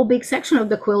a whole big section of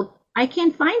the quilt, I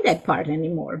can't find that part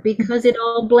anymore because it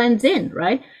all blends in,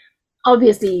 right?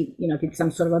 Obviously, if it's some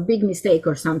sort of a big mistake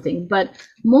or something, but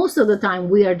most of the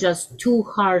time we are just too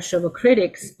harsh of a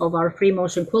critics of our free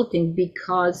motion quilting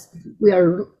because we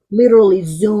are literally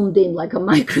zoomed in like a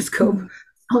microscope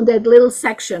on that little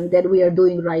section that we are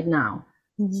doing right now.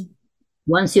 Mm-hmm.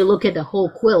 Once you look at the whole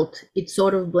quilt, it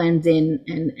sort of blends in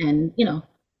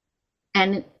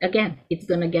and again, it's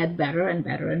going to get better and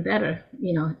better and better.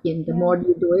 The more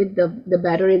you do it, the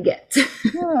better it gets.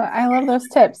 Yeah, I love those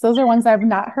tips. Those are ones I've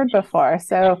not heard before.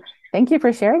 So thank you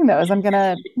for sharing those. I'm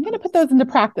gonna put those into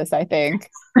practice, I think.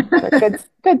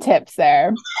 Good tips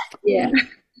there. Yeah.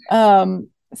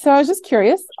 So I was just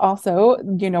curious also,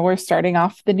 we're starting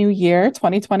off the new year,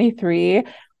 2023.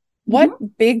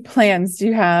 What big plans do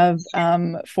you have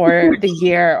for the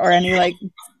year, or any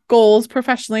goals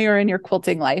professionally or in your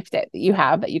quilting life that you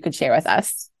have that you could share with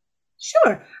us?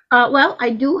 Sure. Well, I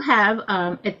do have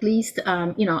at least,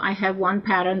 I have one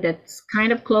pattern that's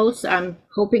kind of close. I'm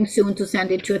hoping soon to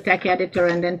send it to a tech editor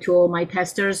and then to all my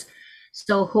testers.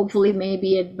 So hopefully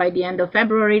maybe by the end of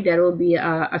February, there will be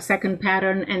a second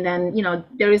pattern. And then,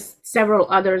 there is several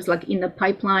others in the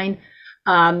pipeline.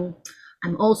 I'm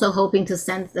also hoping to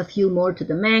send a few more to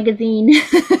the magazine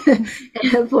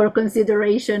for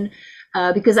consideration.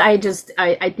 Because I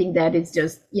think that it's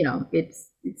just, it's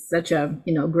such a,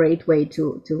 great way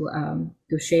to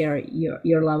share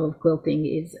your love of quilting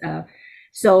is,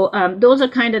 so those are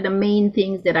kind of the main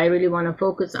things that I really want to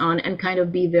focus on and kind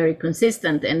of be very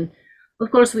consistent. And of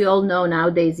course, we all know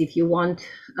nowadays, if you want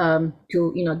to,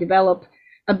 develop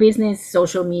a business,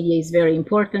 social media is very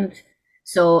important.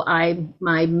 So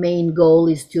my main goal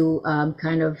is to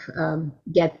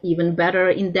get even better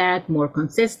in that, more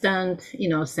consistent,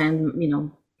 send,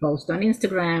 post on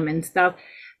Instagram and stuff.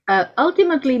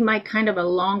 Ultimately, my kind of a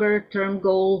longer term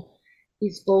goal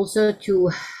is also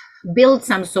to build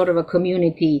some sort of a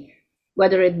community,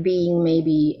 whether it being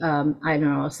maybe, I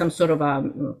don't know, some sort of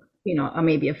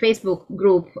maybe a Facebook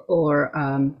group or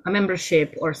a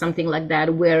membership or something like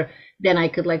that, where then I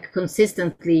could like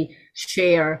consistently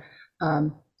share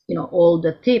all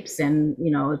the tips and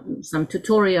some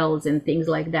tutorials and things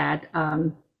like that.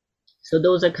 So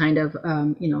those are kind of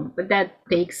but that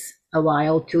takes a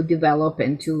while to develop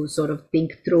and to sort of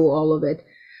think through all of it.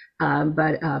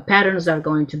 But patterns are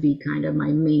going to be kind of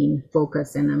my main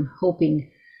focus, and I'm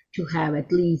hoping to have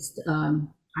at least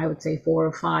I would say 4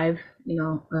 or 5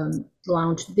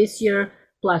 launched this year,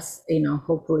 plus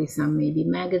hopefully some maybe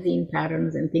magazine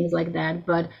patterns and things like that.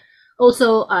 But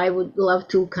also I would love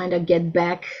to kind of get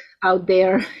back out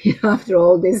there after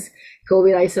all this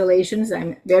COVID isolations.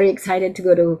 I'm very excited to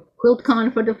go to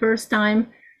QuiltCon for the first time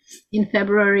in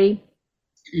February,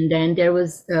 and then there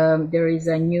is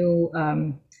a new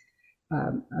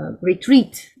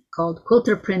retreat called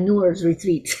Quilterpreneurs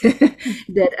Retreat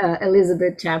that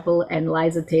Elizabeth Chappell and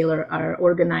Liza Taylor are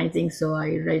organizing. So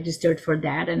I registered for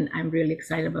that, and I'm really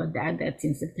excited about that. That's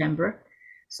in September.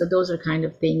 So those are kind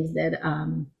of things that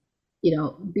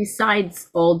besides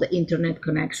all the internet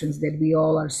connections that we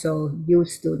all are so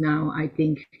used to now, I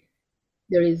think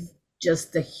there is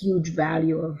just a huge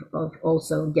value of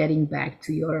also getting back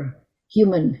to your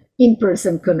human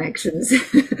in-person connections.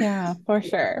 Yeah, for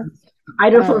sure.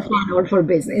 Either for fun or for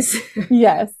business.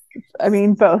 Yes. I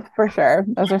mean, both for sure.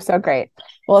 Those are so great.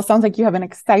 Well, it sounds like you have an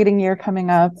exciting year coming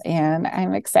up, and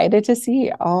I'm excited to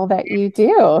see all that you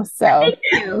do. So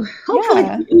thank you.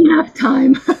 Hopefully we have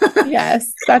time.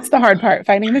 Yes, that's the hard part,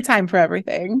 finding the time for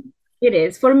everything. It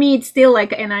is. For me, it's still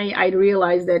like, and I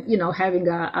realize that, having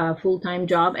a full-time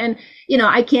job, and,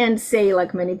 I can't say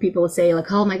like many people say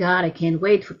like, oh my God, I can't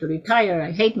wait to retire.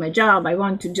 I hate my job. I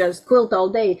want to just quilt all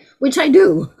day, which I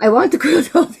do. I want to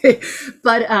quilt all day,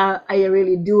 but I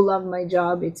really do love my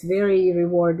job. It's very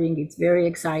rewarding. It's very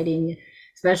exciting,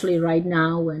 especially right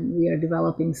now when we are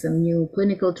developing some new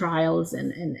clinical trials.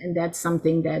 And that's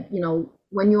something that,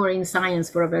 when you are in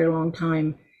science for a very long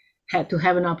time, had to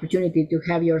have an opportunity to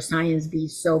have your science be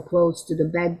so close to the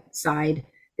bedside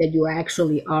that you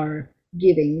actually are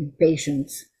giving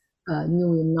patients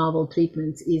new and novel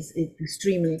treatments is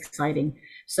extremely exciting.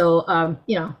 So,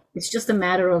 it's just a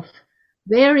matter of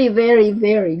very, very,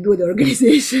 very good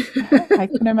organization. I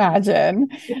can imagine.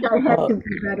 Which I have to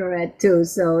be better at too.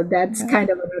 So that's kind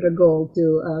of another goal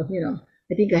to,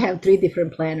 I think I have 3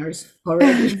 different planners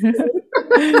already.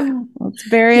 Well, it's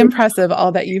very impressive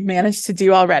all that you've managed to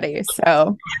do already.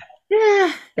 So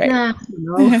yeah,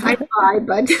 I try,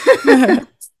 but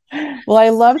well, I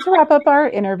love to wrap up our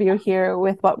interview here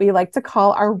with what we like to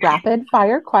call our rapid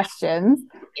fire questions.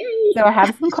 So I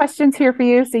have some questions here for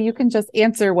you, so you can just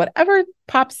answer whatever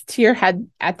pops to your head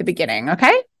at the beginning.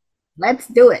 Okay? Let's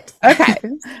do it. Okay.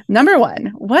 Number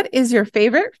 1, what is your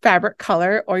favorite fabric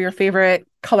color or your favorite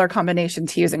color combination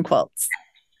to use in quilts?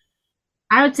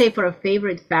 I would say for a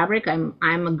favorite fabric, I'm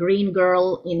a green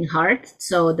girl in heart.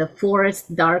 So the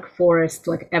forest, dark forest,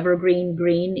 like evergreen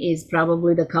green is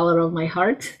probably the color of my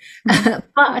heart.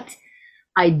 But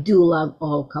I do love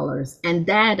all colors. And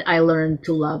that I learned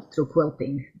to love through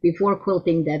quilting. Before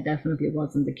quilting, that definitely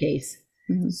wasn't the case.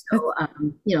 Mm-hmm. So,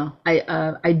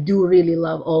 I do really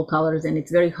love all colors, and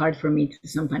it's very hard for me to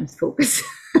sometimes focus.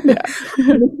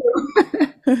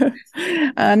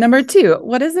 Number 2,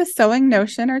 what is a sewing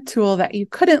notion or tool that you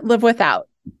couldn't live without?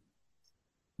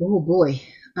 Oh boy.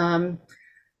 You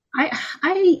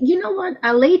know what?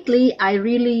 Lately, I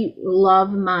really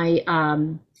love my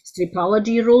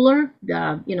stripology ruler,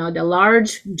 the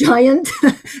large, giant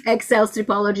XL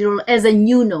stripology ruler as a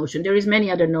new notion. There is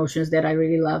many other notions that I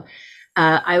really love.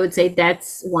 I would say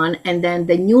that's one. And then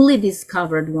the newly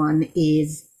discovered one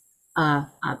is,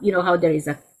 how there is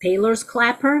a tailor's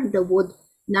clapper, the wood.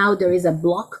 Now there is a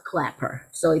block clapper.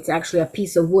 So it's actually a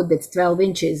piece of wood that's 12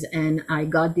 inches. And I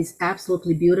got this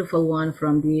absolutely beautiful one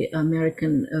from the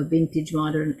American Vintage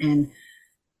Modern. And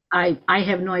I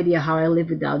have no idea how I live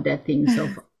without that thing so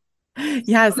far.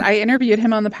 Yes, I interviewed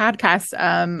him on the podcast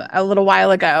a little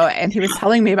while ago, and he was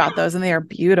telling me about those, and they are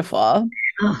beautiful.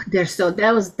 Oh,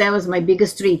 that was my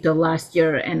biggest treat of last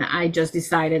year, and I just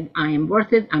decided I am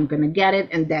worth it. I'm gonna get it,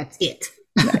 and that's it.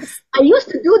 Nice. I used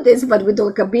to do this, but with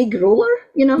like a big ruler,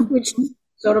 which is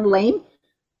sort of lame.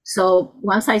 So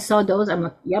once I saw those, I'm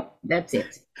like, yep, that's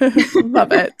it.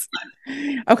 Love it.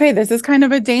 Okay, this is kind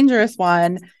of a dangerous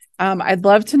one. I'd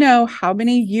love to know how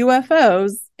many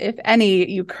UFOs, if any,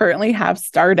 you currently have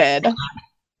started.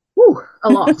 Whew, a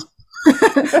lot.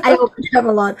 I hope I have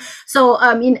a lot. So,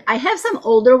 I mean, I have some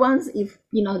older ones, if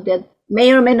that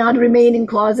may or may not remain in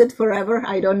closet forever.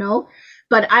 I don't know.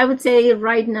 But I would say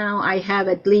right now I have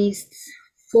at least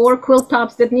 4 quilt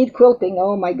tops that need quilting.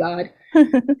 Oh my God.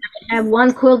 I have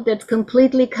one quilt that's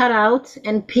completely cut out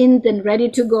and pinned and ready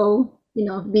to go,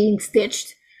 being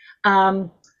stitched.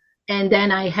 And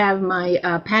then I have my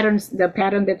patterns, the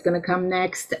pattern that's going to come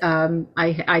next.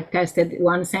 I tested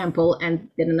one sample and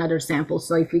then another sample.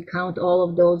 So if we count all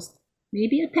of those,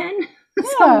 maybe a 10.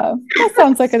 Yeah, that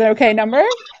sounds like an okay number.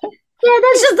 Yeah,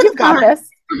 that's just You've got this.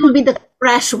 Will be the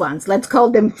fresh ones. Let's call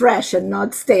them fresh and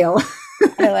not stale.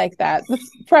 I like that. The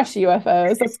fresh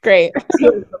UFOs. That's great.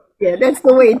 Yeah, that's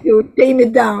the way to tame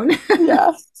it down.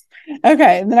 Yeah.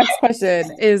 Okay. The next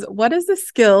question is, what is the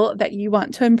skill that you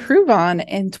want to improve on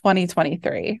in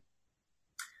 2023?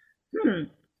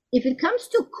 If it comes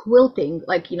to quilting,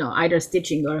 like, either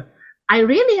stitching or, I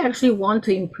really actually want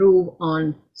to improve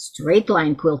on straight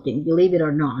line quilting, believe it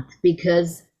or not,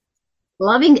 because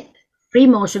loving free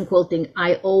motion quilting,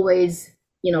 I always,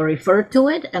 refer to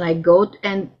it and I go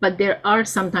but there are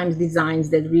sometimes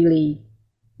designs that really,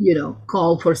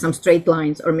 call for some straight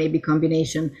lines or maybe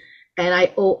combination. And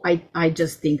I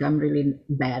just think I'm really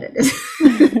bad at it.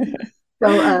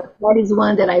 So that is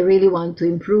one that I really want to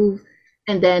improve.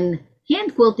 And then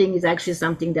hand quilting is actually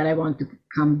something that I want to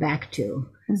come back to,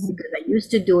 because I used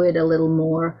to do it a little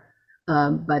more,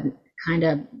 but kind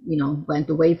of, went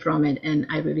away from it. And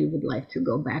I really would like to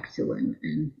go back to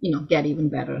and get even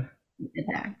better at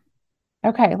that.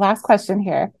 Okay. Last question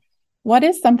here. What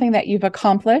is something that you've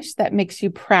accomplished that makes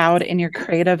you proud in your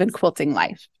creative and quilting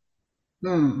life?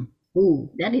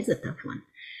 Ooh, that is a tough one.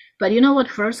 But what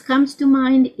first comes to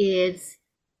mind is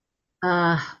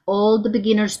all the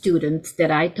beginner students that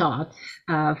I taught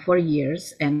for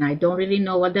years, and I don't really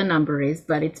know what the number is,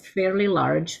 but it's fairly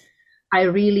large. I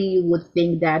really would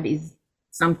think that is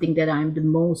something that I'm the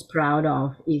most proud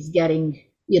of, is getting,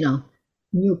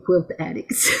 new quilt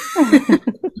addicts.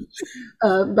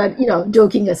 But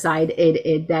joking aside,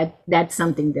 that's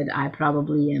something that I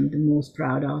probably am the most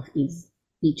proud of, is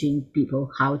teaching people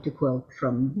how to quilt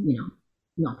from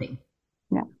nothing.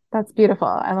 Yeah, that's beautiful.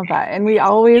 I love that. And we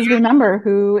always remember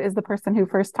who is the person who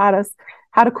first taught us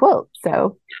how to quilt.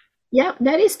 So yeah,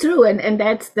 that is true. And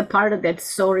that's the part of that's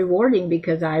so rewarding,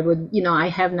 because I would, I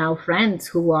have now friends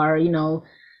who are,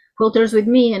 quilters with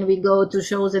me, and we go to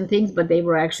shows and things, but they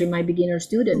were actually my beginner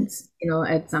students,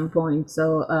 at some point.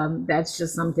 So that's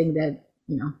just something that,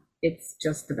 it's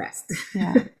just the best.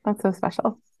 Yeah, that's so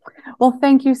special. Well,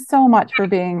 thank you so much for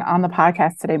being on the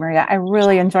podcast today, Maria. I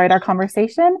really enjoyed our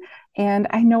conversation, and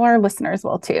I know our listeners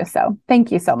will too. So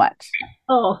thank you so much.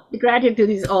 Oh, the gratitude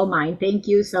is all mine. Thank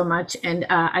you so much. And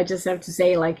I just have to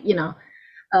say, like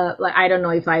I don't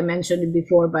know if I mentioned it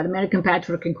before, but American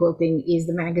Patchwork and Quilting is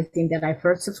the magazine that I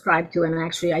first subscribed to. And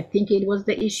actually, I think it was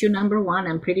the issue number 1,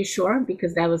 I'm pretty sure,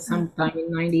 because that was sometime in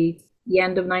the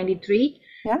end of 93.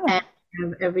 Yeah. And I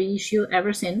have every issue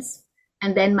ever since.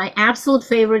 And then my absolute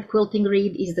favorite quilting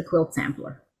read is the Quilt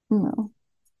Sampler. Oh.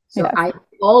 So Yeah. I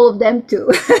all of them too.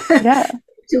 Yeah.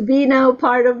 To be now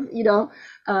part of,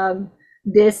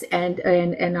 this and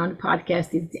on the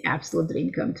podcast is the absolute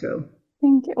dream come true.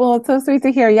 Thank you. Well, it's so sweet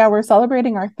to hear. Yeah, we're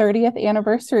celebrating our 30th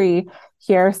anniversary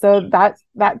here. So that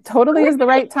totally is the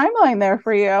right timeline there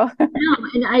for you. Yeah,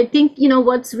 and I think,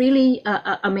 what's really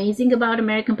amazing about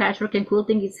American Patchwork and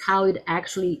Quilting is how it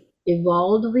actually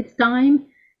evolved with time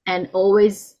and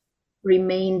always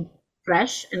remained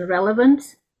fresh and relevant.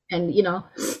 And,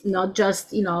 not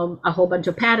just, a whole bunch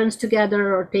of patterns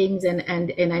together or things.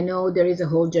 And I know there is a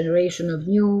whole generation of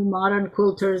new modern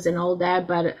quilters and all that,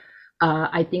 but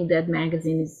I think that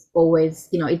magazine is always,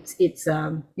 it's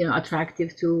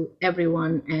attractive to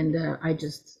everyone. And I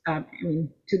just,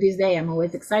 to this day, I'm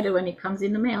always excited when it comes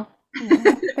in the mail.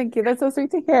 Oh, thank you. That's so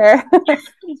sweet to hear.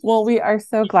 Well, we are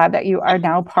so glad that you are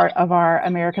now part of our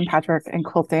American Patchwork and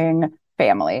Quilting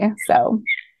family. So,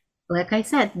 like I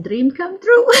said, dream come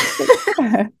true.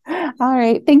 all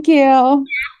right. Thank you.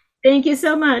 Thank you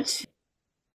so much.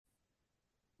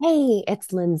 Hey,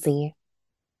 it's Lindsay.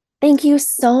 Thank you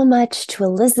so much to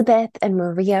Elizabeth and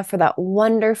Maria for that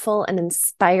wonderful and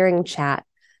inspiring chat.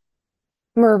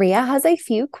 Maria has a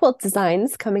few quilt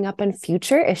designs coming up in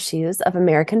future issues of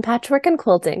American Patchwork and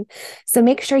Quilting, so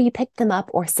make sure you pick them up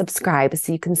or subscribe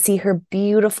so you can see her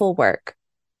beautiful work.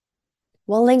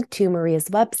 We'll link to Maria's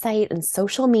website and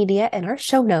social media in our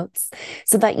show notes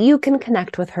so that you can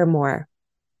connect with her more.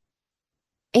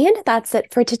 And that's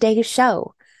it for today's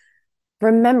show.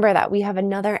 Remember that we have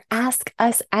another Ask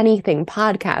Us Anything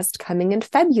podcast coming in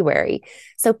February.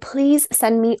 So please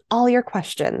send me all your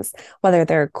questions, whether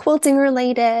they're quilting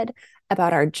related,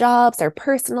 about our jobs, our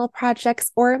personal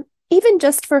projects, or even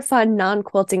just for fun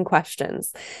non-quilting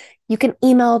questions. You can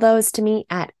email those to me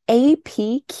at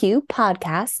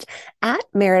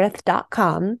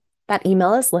apqpodcast@meredith.com. That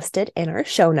email is listed in our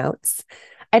show notes.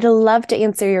 I'd love to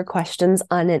answer your questions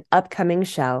on an upcoming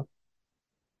show.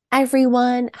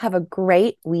 Everyone, have a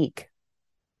great week.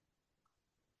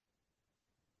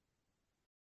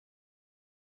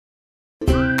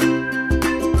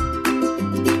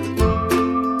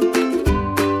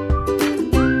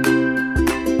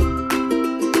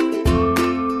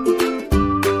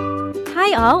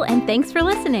 Hi all, and thanks for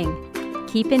listening.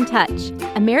 Keep in touch.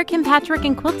 American Patchwork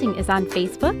and Quilting is on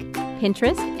Facebook,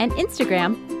 Pinterest, and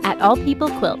Instagram at All People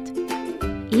Quilt.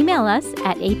 Email us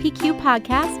at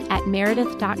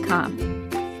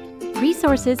apqpodcast@meredith.com.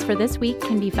 Resources for this week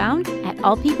can be found at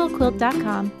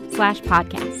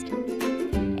allpeoplequilt.com/podcast.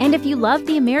 And if you love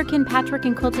the American Patchwork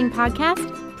and Quilting podcast,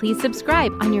 please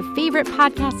subscribe on your favorite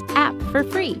podcast app for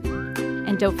free.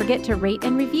 And don't forget to rate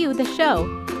and review the show.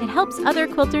 It helps other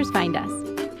quilters find us.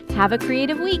 Have a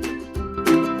creative week.